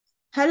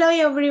Hello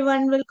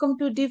everyone, welcome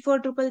to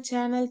D4Drupal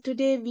channel.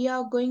 Today we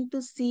are going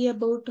to see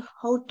about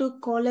how to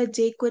call a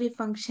jQuery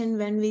function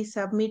when we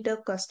submit a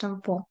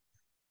custom form.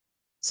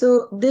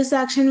 So this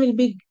action will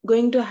be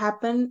going to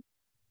happen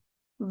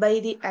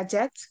by the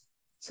Ajax.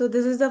 So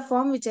this is the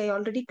form which I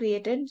already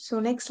created. So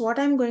next what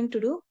I'm going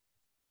to do,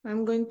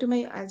 I'm going to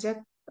my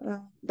Ajax,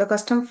 the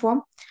custom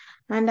form,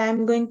 and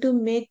I'm going to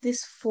make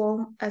this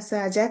form as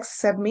a Ajax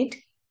submit.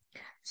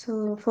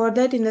 So for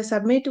that in the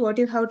submit, what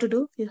you have to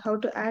do, you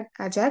have to add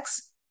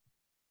Ajax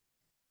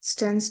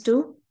stands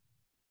to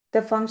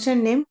the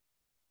function name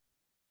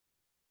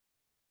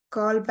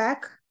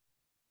callback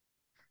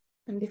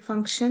and the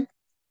function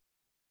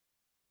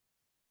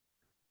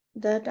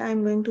that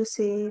I'm going to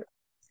say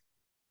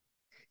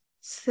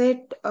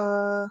set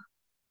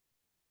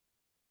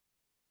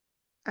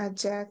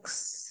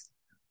Ajax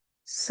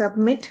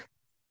submit.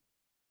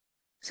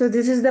 So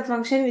this is the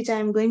function which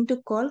I'm going to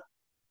call,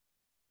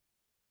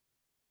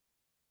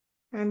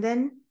 and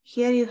then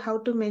here you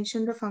have to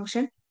mention the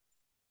function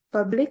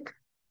public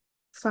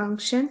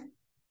function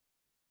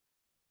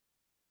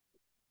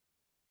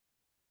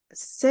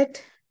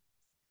set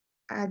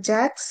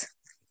Ajax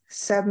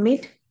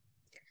submit,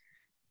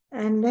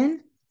 and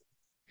then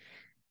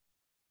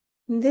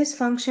in this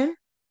function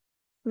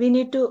we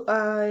need to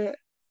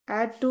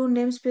add two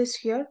namespace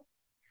here.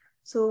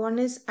 So one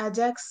is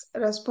Ajax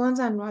response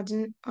and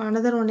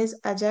another one is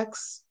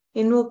Ajax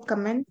invoke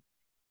command.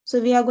 So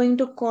we are going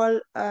to call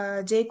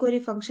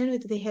jQuery function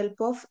with the help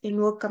of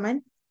invoke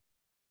command.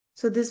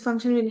 So this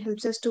function will help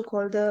us to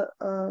call the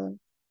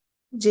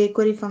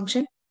jQuery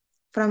function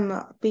from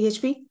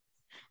PHP.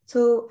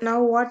 So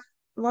now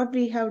what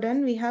we have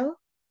done, we have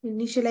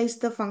initialized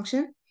the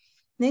function.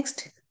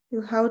 Next,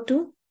 you have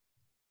to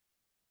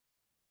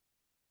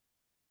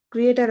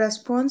create a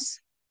response,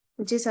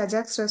 which is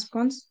Ajax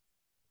response,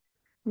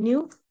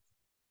 new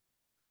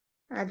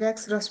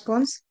Ajax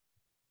response,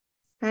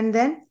 and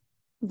then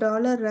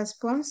dollar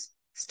response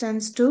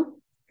stands to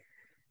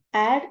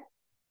add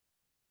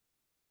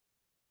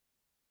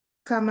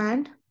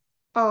command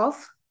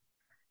of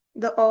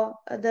the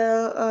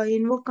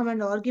invoke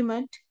command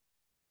argument,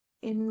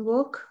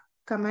 invoke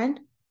command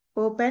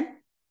open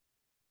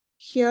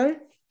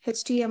here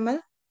HTML,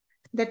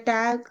 the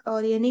tag or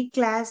any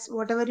class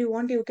whatever you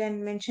want you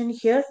can mention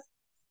here.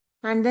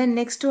 And then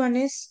next one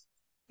is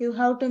you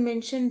have to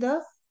mention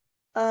the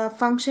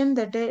function,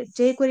 that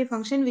jQuery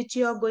function which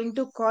you are going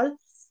to call,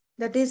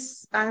 that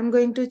is I'm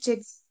going to check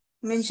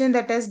mention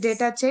that as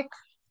data check.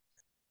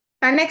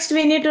 And next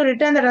we need to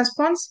return the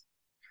response,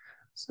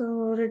 so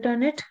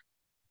return it.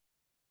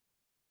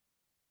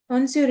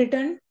 Once you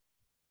return,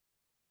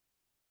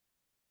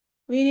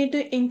 we need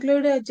to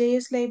include a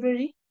JS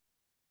library.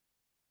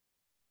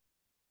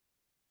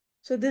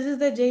 So this is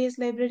the JS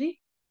library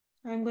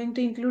I'm going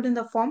to include in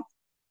the form.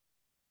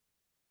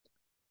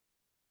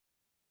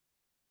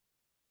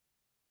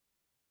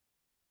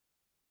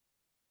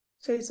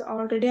 So it's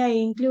already I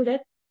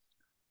included.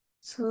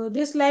 So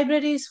this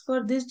library is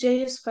for this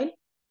JS file,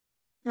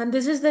 and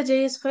this is the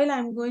JS file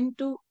I'm going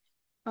to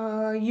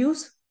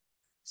use.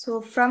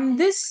 So from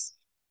this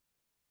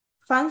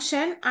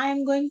function,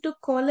 I'm going to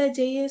call a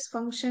JS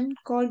function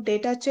called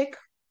data check.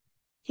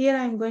 Here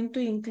I'm going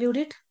to include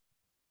it.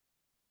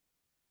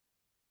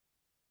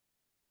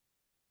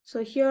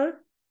 So here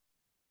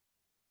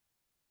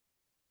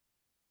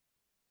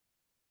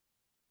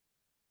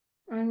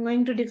I'm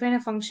going to define a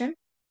function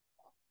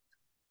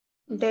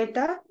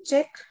data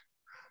check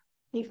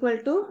equal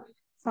to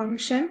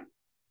function.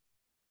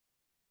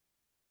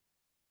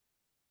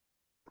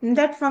 In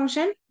that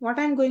function, what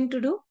I'm going to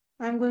do,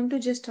 I'm going to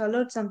just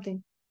alert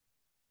something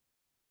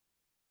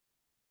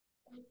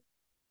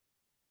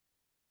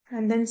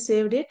and then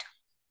saved it.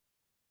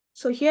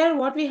 So here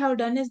what we have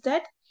done is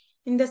that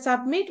in the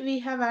submit we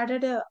have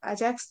added a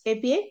Ajax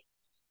API.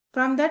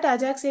 From that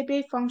Ajax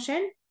API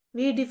function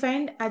we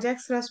defined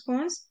Ajax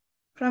response.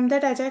 From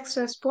that Ajax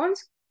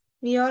response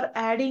we are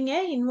adding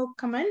a invoke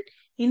command.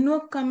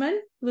 Invoke command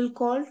will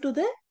call to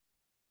the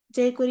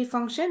jQuery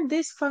function.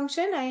 This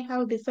function I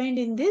have defined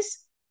in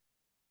this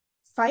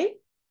file,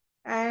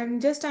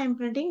 and just I'm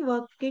printing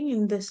working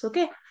in this.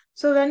 Okay,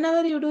 so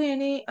whenever you do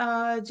any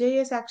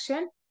JS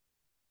action,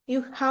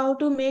 you have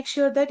to make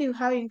sure that you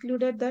have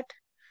included that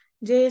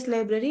JS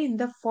library in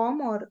the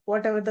form or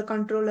whatever the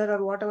controller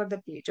or whatever the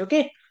page.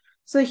 Okay,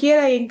 so here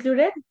I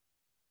included,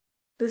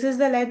 this is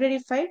the library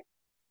file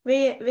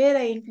where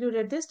I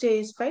included this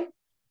JS file,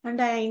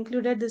 and I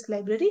included this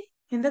library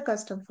in the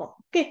custom form.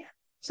 Okay,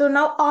 so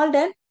now all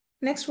done.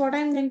 Next what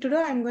I'm going to do,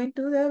 I'm going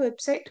to the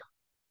website,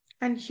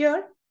 and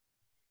here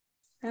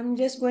I'm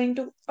just going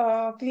to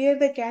clear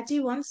the cache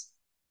once.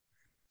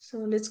 So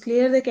let's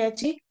clear the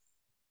cache.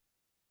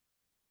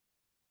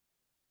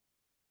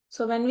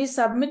 So when we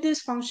submit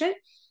this function,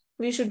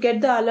 we should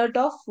get the alert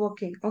of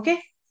working. Okay.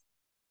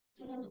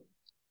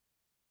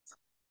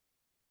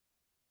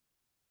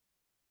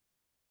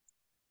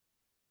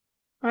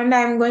 And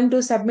I'm going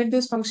to submit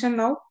this function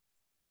now.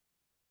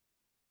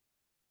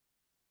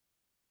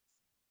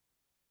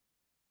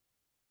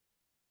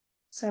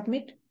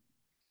 Submit.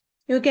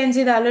 You can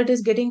see the alert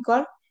is getting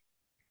called.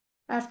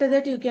 After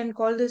that, you can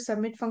call the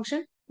submit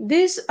function.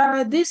 This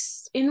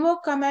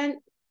invoke command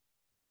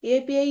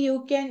API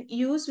you can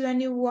use when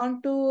you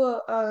want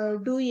to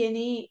do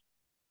any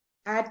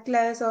add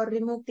class or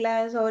remove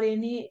class or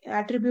any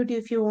attribute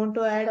if you want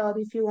to add, or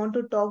if you want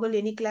to toggle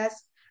any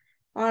class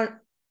on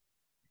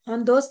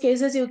those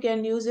cases you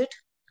can use it.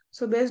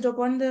 So based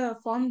upon the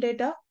form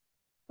data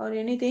or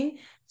anything,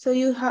 so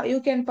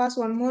you can pass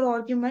one more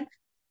argument.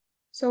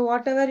 So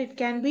whatever it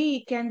can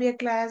be a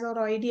class or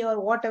ID or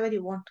whatever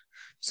you want.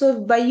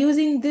 So by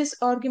using this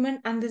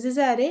argument, and this is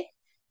an array,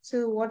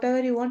 so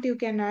whatever you want you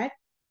can add.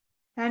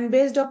 And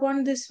based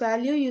upon this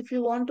value, if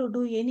you want to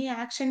do any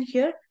action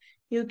here,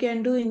 you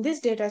can do in this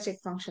data check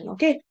function,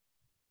 okay,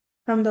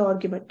 from the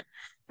argument.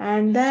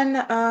 And then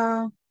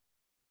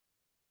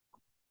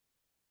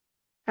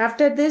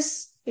after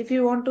this, if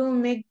you want to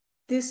make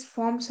this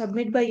form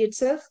submit by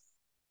itself,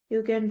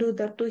 you can do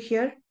that too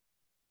here.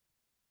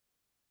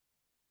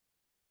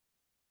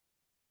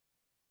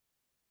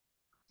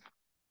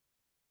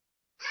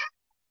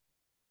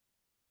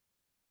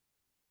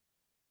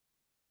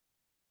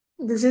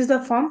 This is the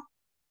form.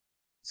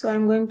 So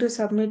I'm going to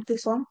submit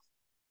this form.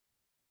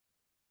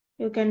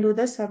 You can do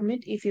the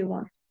submit if you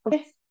want.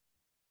 Okay.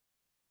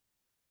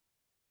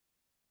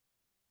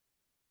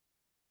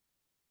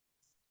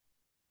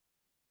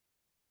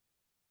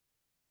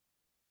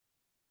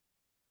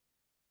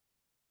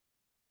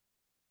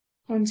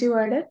 Once you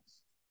add it,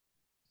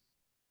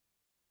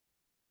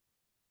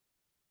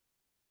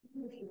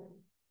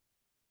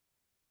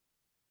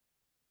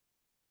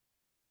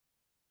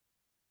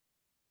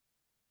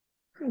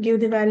 give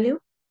the value.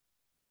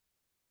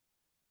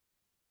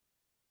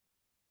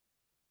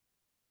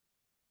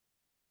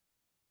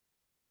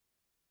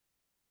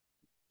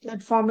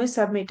 That form is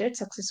submitted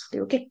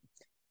successfully. Okay.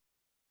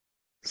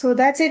 So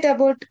that's it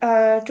about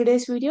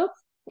today's video.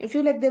 If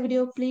you like the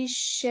video, please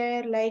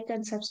share, like,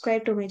 and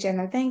subscribe to my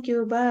channel. Thank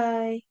you.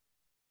 Bye.